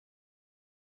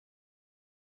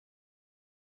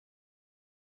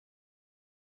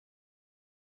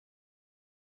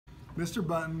Mr.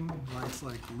 Button writes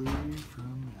like Louis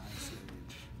from the Ice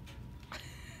Age.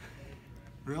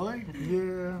 Really?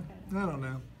 Yeah, I don't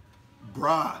know.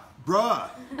 Bruh.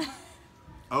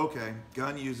 Okay,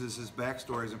 Gunn uses his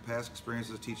backstories and past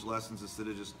experiences to teach lessons instead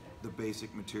of just the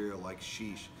basic material like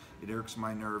sheesh. It irks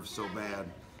my nerves so bad.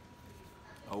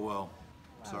 Oh well,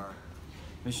 sorry.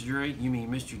 Mr. Drury, you mean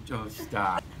Mr. Oh,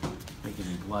 stop. Making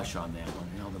me blush on that one.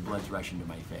 All the blood's rushing to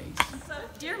my face. So,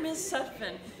 dear Miss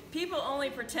Sutphin, people only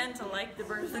pretend to like the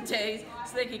bird of the day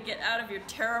so they can get out of your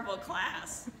terrible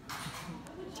class.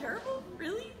 Terrible?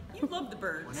 Really? You love the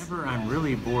birds. Whenever I'm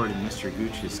really bored in Mr.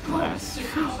 Gooch's class,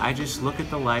 I just look at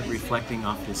the light reflecting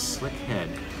off his slick head,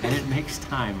 and it makes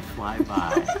time fly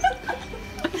by.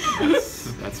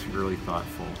 That's really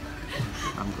thoughtful.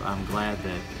 I'm glad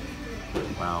that,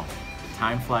 wow,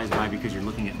 time flies by because you're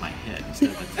looking at my head instead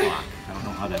of the clock. I don't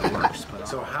know how that works. But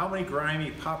So how many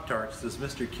grimy Pop-Tarts does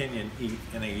Mr. Kenyon eat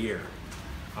in a year?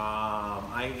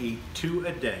 I eat 2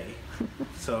 a day,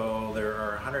 so there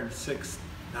are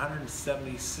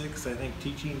 176, I think,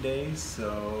 teaching days,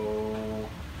 so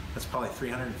that's probably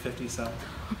 350 some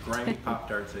grimy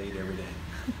Pop-Tarts I eat every day.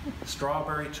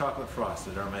 Strawberry chocolate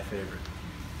frosted are my favorite.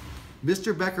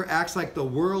 Mr. Becker acts like the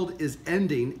world is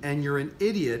ending and you're an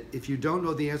idiot if you don't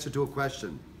know the answer to a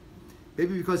question.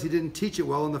 Maybe because he didn't teach it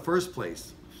well in the first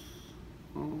place.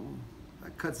 Oh,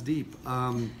 that cuts deep.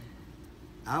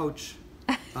 Ouch.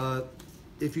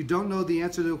 If you don't know the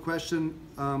answer to a question,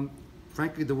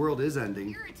 frankly, the world is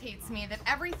ending. It irritates me that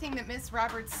everything that Miss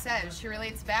Roberts says, she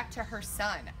relates back to her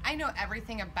son. I know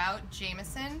everything about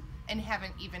Jameson and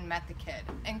haven't even met the kid.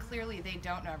 And clearly they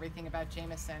don't know everything about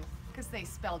Jameson because they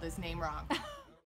spelled his name wrong.